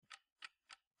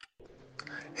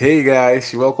Hey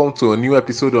guys, welcome to a new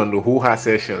episode on the Hoo-Ha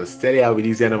Sessions. Today I'll be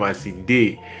using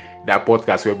day, that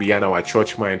podcast will be on our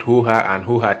church mind, Hoo-Ha and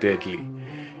Wholeheartedly.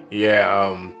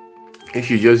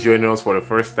 If you just joining us for the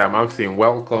first time, I'm saying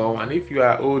welcome. And if you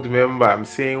are old member, I'm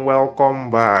saying welcome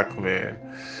back, man.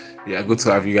 Yeah, good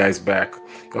to have you guys back.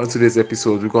 On today's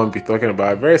episode, we're going to be talking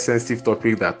about a very sensitive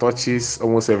topic that touches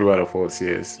almost every one of us,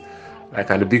 yes.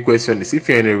 And the big question is, if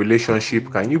you're in a relationship,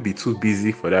 can you be too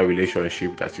busy for that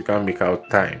relationship that you can't make out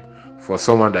time for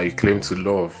someone that you claim to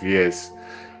love? Yes,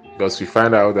 because we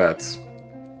find out that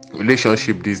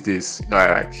relationship these days,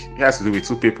 it has to do with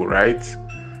two people, right?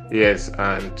 Yes,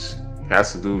 and it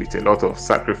has to do with a lot of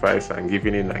sacrifice and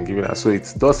giving in and giving out. So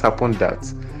it does happen that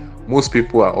most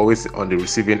people are always on the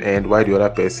receiving end, while the other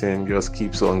person just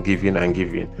keeps on giving and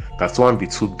giving. That's one be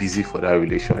too busy for that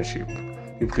relationship.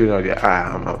 People know that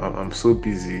I'm so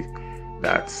busy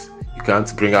that you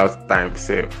can't bring out time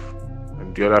safe,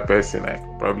 and the other person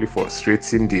probably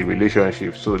frustrating the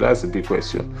relationship. So that's a big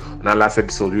question. On our last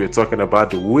episode, we were talking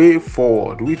about the way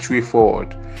forward, which way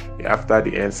forward after the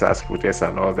NSAS protests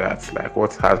and all that, like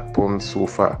what happened so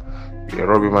far. We are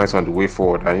rubbing minds on the way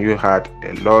forward, and you had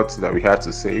a lot that we had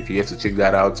to say. If you get to check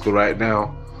that out, go right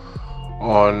now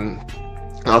on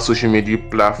our social media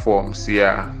platforms.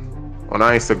 On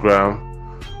our Instagram,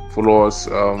 follow us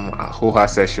at Hoo-Ha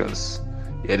Sessions.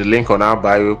 The link on our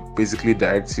bio basically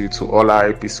directs you to all our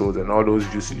episodes and all those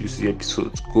juicy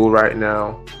episodes. Go right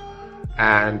now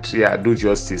and do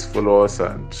justice. Follow us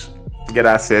and get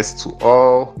access to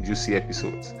all juicy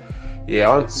episodes.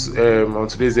 On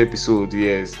today's episode,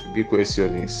 yes, the big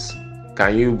question is,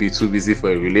 can you be too busy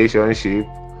for a relationship?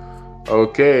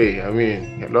 Okay,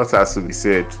 a lot has to be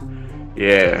said.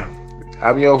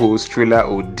 I'm your host, Trailer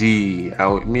OD,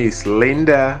 and with me is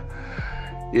Linda.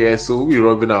 So we'll be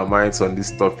rubbing our minds on this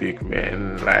topic,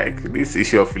 man. This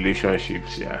issue of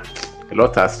relationships, a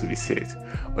lot has to be said.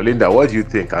 But Linda, what do you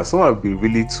think? Can someone be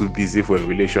really too busy for a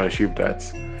relationship that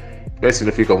person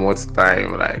don't think of much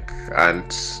time,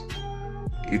 and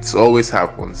it always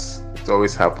happens. It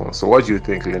always happens. So what do you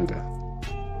think, Linda?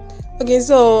 Okay,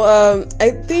 so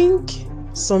I think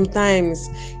sometimes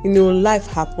life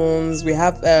happens. We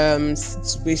have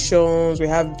situations, we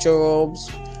have jobs,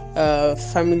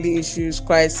 family issues,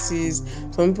 crises.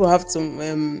 Some people have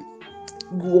to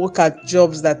work at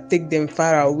jobs that take them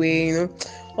far away.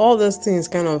 All those things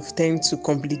kind of tend to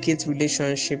complicate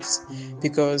relationships,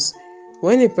 because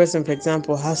when a person, for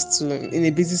example, has to, in a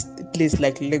busy place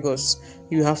like Lagos,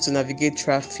 you have to navigate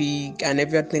traffic and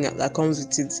everything that comes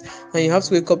with it, and you have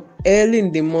to wake up early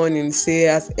in the morning, say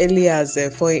as early as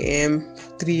 4 a.m.,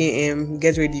 3 a.m.,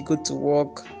 get ready, go to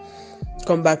work,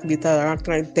 come back later around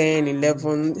 10,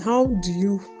 11. How do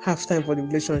you have time for the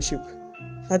relationship?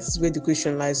 That is where the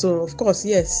question lies. So, of course,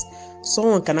 yes,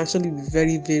 someone can actually be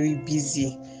very, very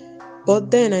busy. But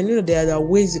then I know there are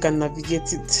ways you can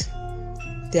navigate it.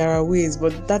 There are ways,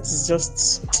 but that is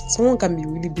just, someone can be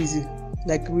really busy,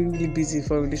 really busy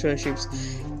for relationships,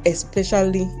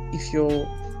 especially if you're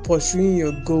pursuing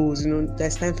your goals.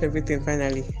 There's time for everything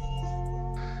finally.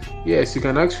 Yes, you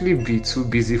can actually be too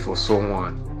busy for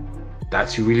someone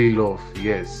that you really love.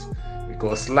 Yes,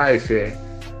 because life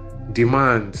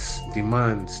demands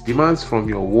from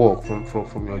your work,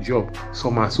 from your job.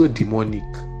 Some are so demonic.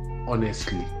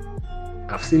 Honestly,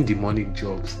 I've seen demonic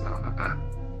jobs now.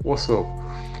 What's up?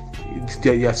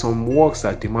 There are some works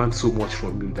that demand so much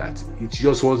from you that it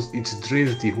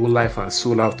drains the whole life and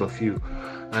soul out of you.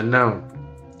 And now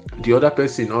the other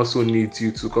person also needs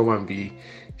you to come and be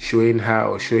showing her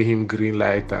or showing him green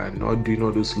light and not doing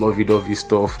all those lovey-dovey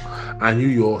stuff, and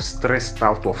you're stressed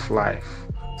out of life.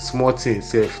 Small things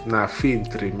safe now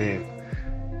faint remain.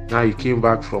 Now you came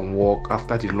back from work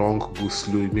after the long go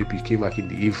slow, maybe you came back in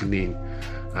the evening,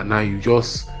 and now you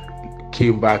just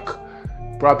came back.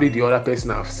 Probably the other person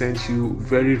have sent you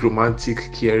very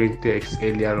romantic, caring text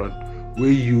earlier on, where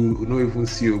you don't even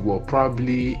see you, but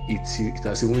probably it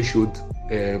has even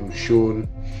shown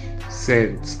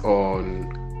sent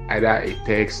on either a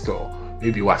text or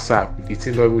maybe WhatsApp. If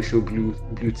it don't even show blue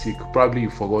tick, probably you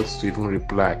forgot to even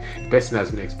reply. The person has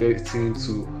been expecting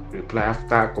to reply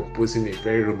after composing a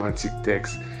very romantic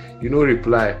text. You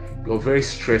reply, you're very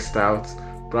stressed out.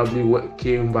 Probably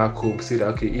came back home, said,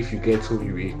 okay, if you get home,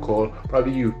 you will call.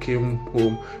 Probably you came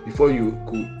home before you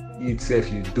could eat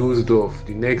safe, you dozed off.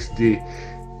 The next day,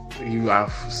 you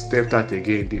have stepped out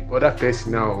again. The other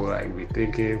person now will be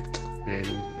thinking, man,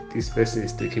 this person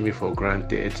is taking me for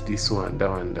granted, this one, that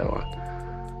one, that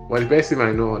one. But the person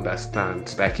might not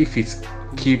understand. If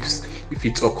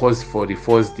it occurs for the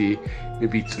first day,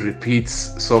 maybe it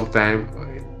repeats sometime,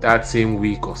 that same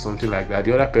week or something like that,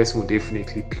 the other person will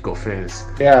definitely pick offense.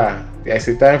 Yeah, there's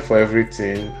a time for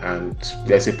everything, and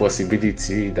there's a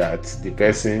possibility that the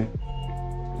person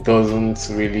doesn't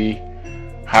really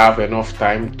have enough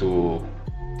time to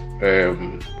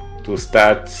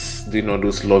start doing all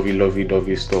those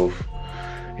lovey stuff.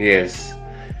 Yes.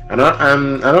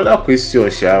 Another question,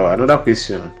 another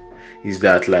question is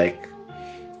that, like,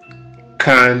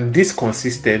 can this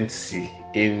consistency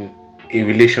in a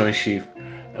relationship,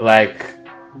 like,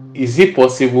 is it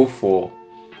possible for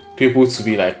people to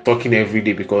be like talking every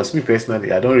day? Because me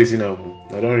personally, I don't reason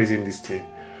this thing,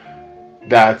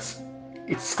 that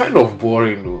it's kind of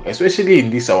boring though, especially in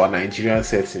this our Nigerian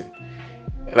setting.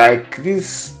 Like,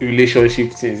 this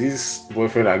relationship things, this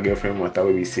boyfriend and girlfriend matter,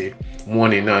 where we say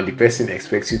morning now, the person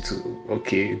expects you to,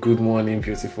 okay, good morning,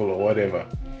 beautiful, or whatever,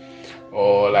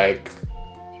 or like,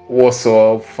 what's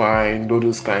up, fine, do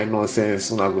those kind of nonsense.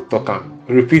 When I go talk and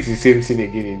repeat the same thing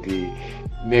again in the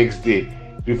next day,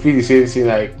 repeat the same thing.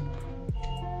 Like,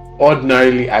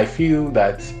 ordinarily, I feel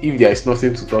that if there is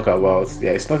nothing to talk about,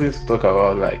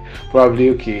 like, probably,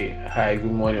 okay, hi,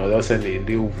 good morning, or just send a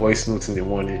little voice note in the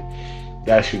morning,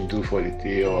 that should do for the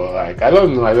day. Or like, I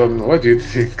don't know, what do you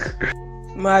think?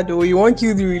 Mado, you want to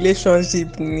kill the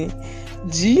relationship, ne?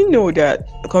 Do you know that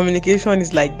communication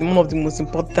is like one of the most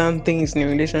important things in a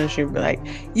relationship? Like,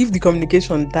 if the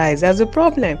communication dies, there's a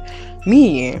problem.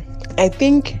 I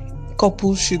think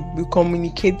couples should be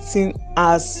communicating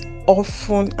as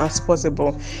often as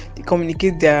possible. They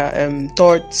communicate their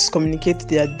thoughts, communicate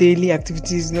their daily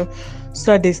activities,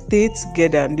 so that they stay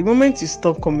together. And the moment you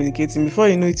stop communicating, before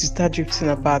you know it, you start drifting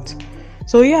apart.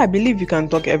 So yeah, I believe you can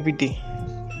talk every day,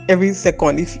 every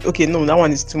second. That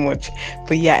one is too much,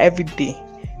 but yeah, every day.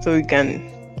 So you can,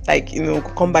 like,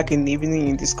 come back in the evening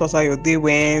and discuss how your day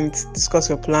went, discuss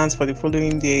your plans for the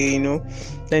following day.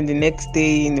 Then the next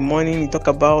day in the morning, you talk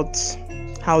about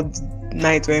how the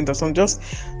night went or something, just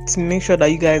to make sure that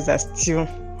you guys are still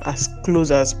as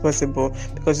close as possible,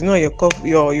 because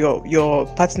your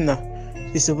partner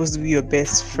is supposed to be your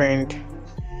best friend.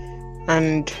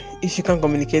 And if you can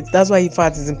communicate, that's why, in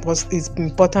fact, it's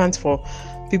important for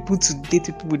people to date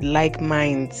people with like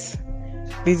minds.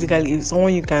 Basically, if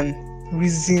someone you can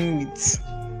reason with,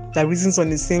 that reasons on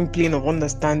the same plane of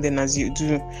understanding as you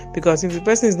do. Because if the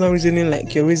person is not reasoning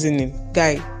like you're reasoning,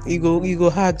 guy, you go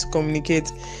hard to communicate,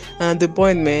 and at the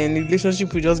point, man, the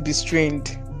relationship will just be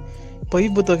strained. But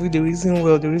if both of you they reason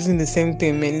well, they reason the same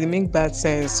thing, man, it make bad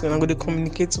sense. You're not going to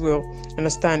communicate well,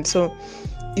 understand? So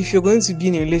if you're going to be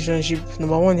in a relationship,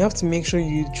 number one, you have to make sure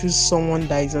you choose someone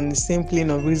that is on the same plane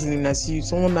of reasoning as you,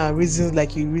 someone that reasons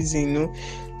like you reason,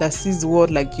 that sees the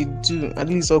world like you do, at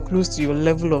least, or close to your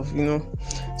level of,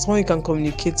 someone you can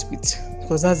communicate with,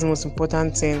 because that's the most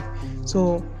important thing.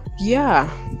 So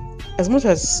yeah, as much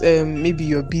as maybe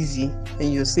you're busy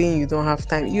and you're saying you don't have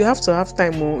time, you have to have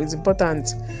time. It's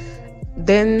important.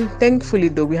 Then thankfully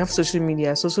though, we have social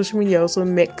media. So social media also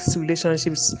makes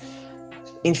relationships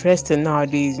interesting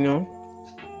nowadays. You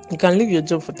can leave your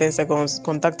job for 10 seconds,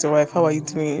 contact your wife, how are you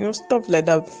doing, stuff like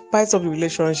that. Spice up the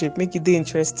relationship, make it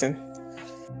interesting.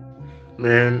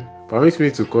 Man, permit me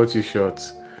to cut you short.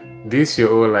 This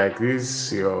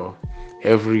your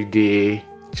everyday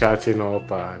chatting up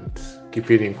and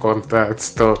keeping in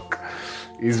contact talk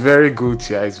is very good.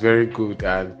 Yeah, it's very good.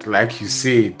 And like you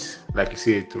said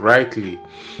rightly,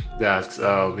 that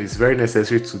it's very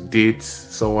necessary to date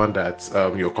someone that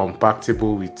you're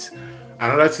compatible with.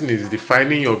 Another thing is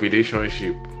defining your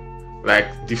relationship,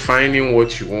 like defining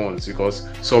what you want, because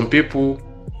some people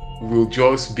will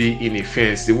just be in a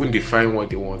fence. They won't define what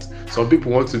they want. Some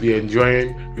people want to be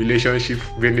enjoying relationship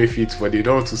benefits, but they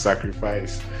don't want to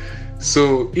sacrifice.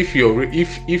 So if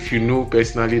you know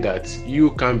personally that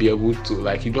you can't be able to,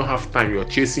 like, you don't have time, you're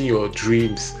chasing your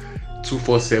dreams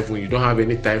 247, you don't have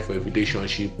any time for a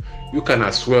relationship, you can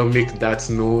as well make that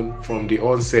known from the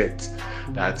onset,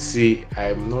 that, see,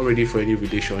 I'm not ready for any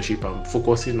relationship, I'm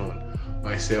focusing on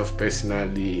myself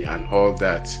personally and all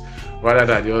that, rather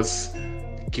than just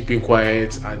keeping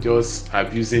quiet and just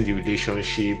abusing the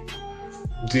relationship,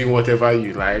 doing whatever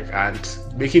you like, and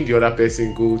making the other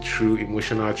person go through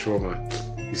emotional trauma.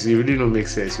 You see, it really don't make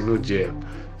sense, jail.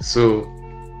 So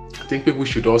I think people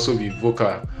should also be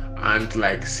vocal and,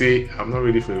 like, say, I'm not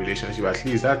ready for a relationship. At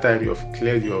least that time you've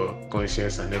cleared your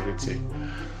conscience and everything.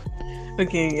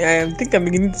 Okay, I think I'm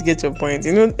beginning to get your point.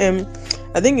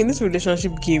 I think in this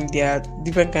relationship game, there are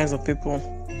different kinds of people.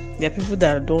 There are people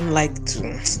that don't like to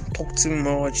talk too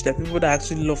much. There are people that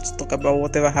actually love to talk about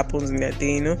whatever happens in their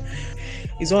day,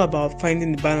 It's all about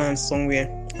finding the balance somewhere.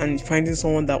 and finding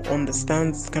someone that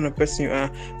understands the kind of person you are.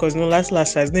 Because last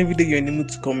it's not every day you're in the mood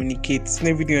to communicate, it's not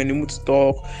every day you're in the mood to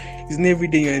talk, it's not every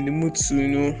day you're in the mood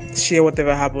to share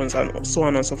whatever happens, and so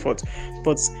on and so forth.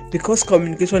 But because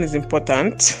communication is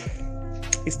important,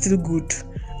 it's still good.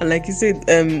 And like you said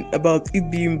about it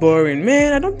being boring,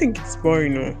 man, I don't think it's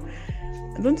boring. No,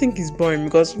 I don't think it's boring,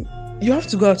 because you have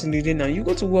to go out in the day now. You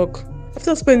go to work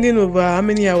after spending over how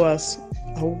many hours?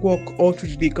 I'll work all through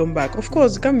the day, come back. Of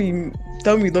course, you can't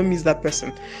tell me you don't miss that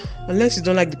person, unless you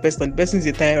don't like the person is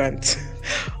a tyrant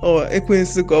or the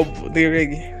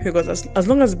reggae. Because as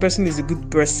long as the person is a good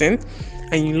person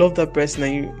and you love that person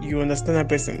and you understand that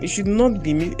person, it should not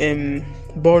be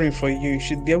boring for you. You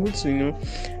should be able to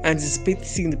anticipate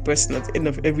seeing the person at the end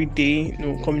of every day,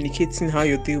 communicating how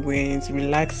your day went,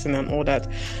 relaxing and all that.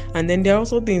 And then there are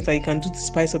also things that you can do to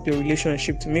spice up your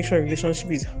relationship, to make sure your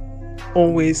relationship is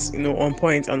always on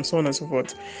point, and so on and so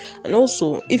forth. And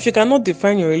also, if you cannot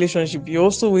define your relationship, you're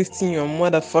also wasting your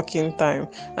motherfucking time.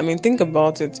 I mean, think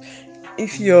about it.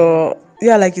 If you're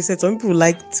like you said, some people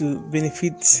like to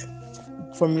benefit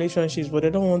from relationships, but they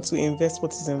don't want to invest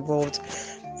what is involved.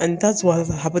 And that's what's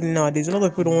happening nowadays. A lot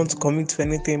of people don't want to commit to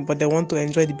anything, but they want to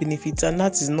enjoy the benefits, and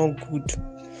that is not good.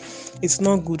 It's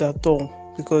not good at all,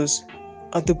 because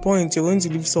at the point you're going to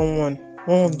leave someone,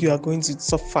 one of you are going to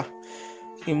suffer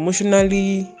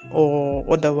emotionally or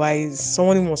otherwise.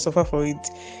 Someone must suffer for it.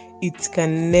 It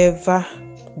can never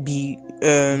be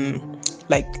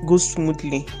go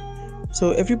smoothly.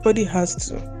 So everybody has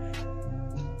to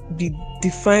be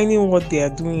defining what they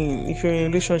are doing. If you're in a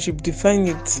relationship, define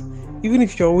it. Even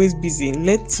if you're always busy,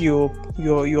 let your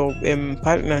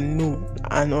partner know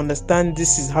and understand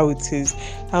this is how it is.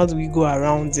 How do we go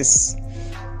around this?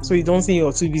 So you don't say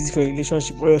you're too busy for a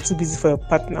relationship, or you're too busy for your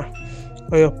partner,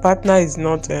 or your partner is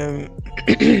not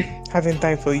having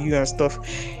time for you and stuff.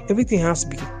 Everything has to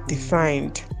be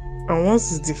defined, and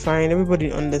once it's defined,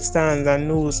 everybody understands and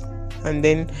knows, and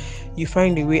then you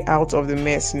find a way out of the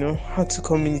mess. How to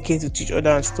communicate with each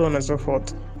other and so on and so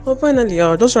forth. Well, finally,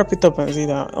 I'll just wrap it up and say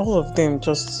that all of them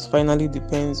just finally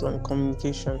depends on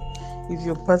communication. If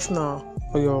your partner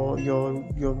or your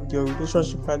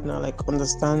relationship partner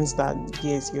understands that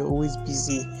yes, you're always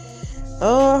busy,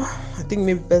 I think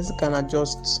maybe person can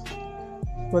adjust.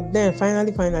 But then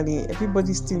finally,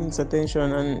 everybody still needs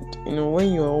attention, and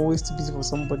when you're always too busy for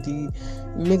somebody,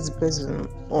 it makes the person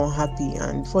unhappy,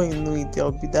 and before you know it,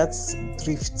 there'll be that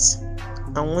drift.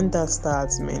 And when that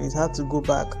starts, man, it's hard to go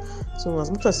back. So as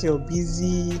much as you're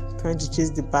busy trying to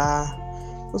chase the bar,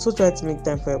 also try to make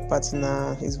time for your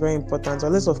partner. It's very important.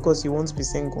 Unless of course you want to be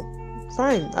single,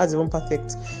 fine, that's even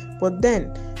perfect. But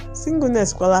then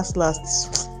singleness last,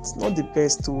 it's not the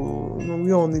best.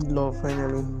 We all need love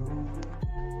finally.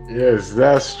 Yes,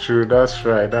 that's true. That's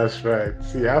right.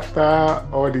 See, after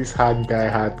all this hard guy,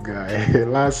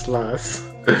 last,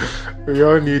 we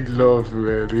all need love,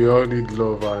 man. We all need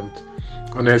love, and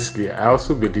honestly, I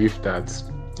also believe that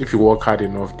if you work hard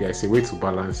enough, there's a way to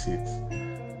balance it.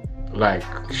 Like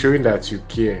showing that you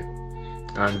care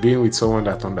and being with someone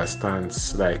that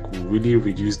understands, will really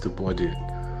reduce the burden.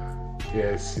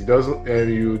 Yes, it doesn't.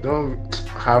 You don't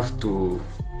have to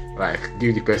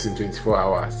give the person 24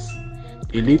 hours.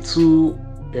 A little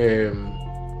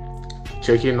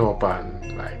checking up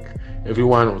and every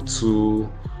 1 or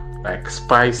 2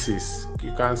 spices.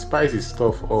 You can spice the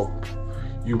stuff up.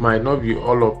 You might not be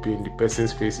all up in the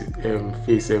person's face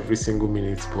every single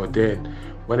minute, but then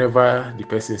whenever the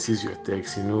person sees your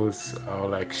text, he knows,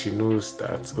 or she knows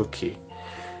that okay,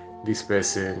 this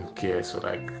person cares. So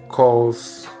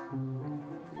calls,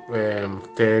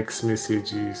 text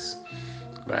messages,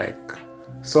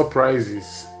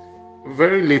 surprises.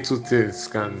 Very little things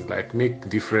can make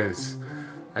difference.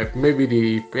 Maybe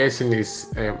the person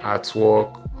is at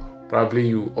work, probably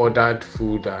you ordered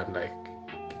food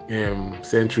and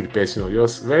sent through the person, or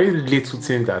just very little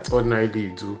things that ordinarily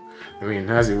you do. It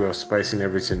has a way of spicing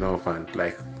everything up, and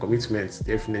commitment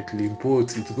definitely it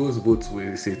goes both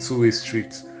ways. It's a two-way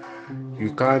street.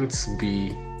 You can't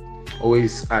be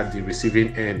always at the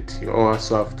receiving end. You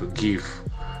also have to give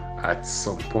at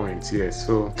some point. Yes,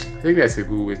 so I think that's a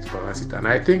good way to balance it, and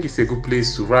I think it's a good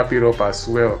place to wrap it up as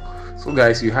well. So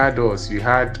guys, you heard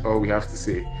all we have to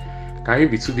say. Can you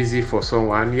be too busy for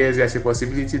someone? Yes, there's a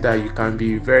possibility that you can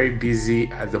be very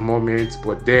busy at the moment,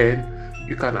 but then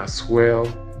you can as well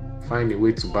find a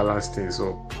way to balance things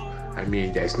up.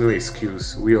 There's no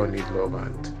excuse. We all need love,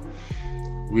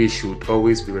 and we should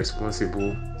always be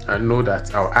responsible and know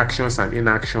that our actions and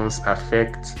inactions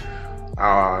affect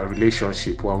our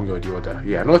relationship one way or the other.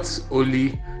 Not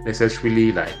only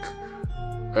necessarily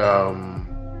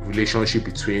relationship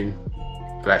between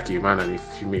a man and a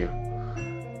female.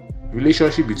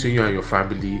 relationship between you and your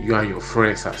family, you and your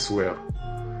friends as well.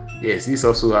 Yes, this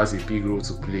also has a big role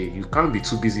to play. You can't be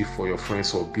too busy for your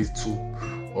friends or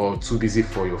too busy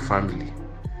for your family.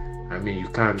 I mean, you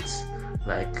can't.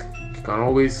 Like, you can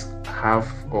always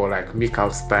have or like make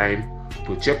out time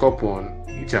to check up on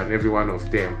each and every one of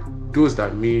them. Those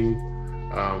that mean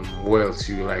well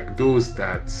to you, like those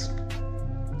that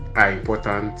are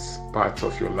important parts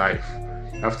of your life.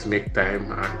 You have to make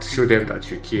time and show them that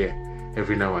you care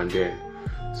every now and then.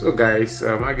 So guys,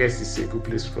 I guess it's a good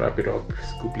place to wrap it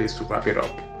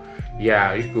up.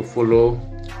 Yeah, you can follow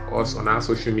us on our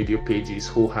social media pages,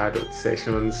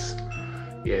 Sessions.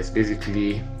 Yes,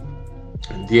 basically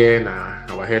there in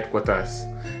our headquarters.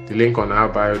 The link on our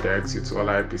bio directs you to all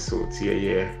our episodes.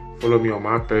 Yeah. Follow me on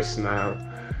my personal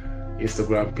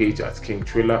Instagram page at King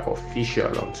Trailer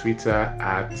Official, on Twitter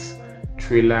at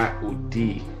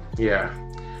TrailerOD. Yeah,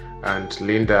 and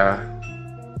Linda,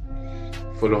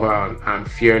 follow her on I'm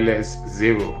Fearless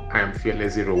Zero,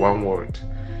 one word.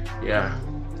 Yeah,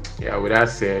 with that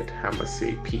said, I must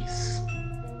say peace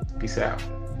out.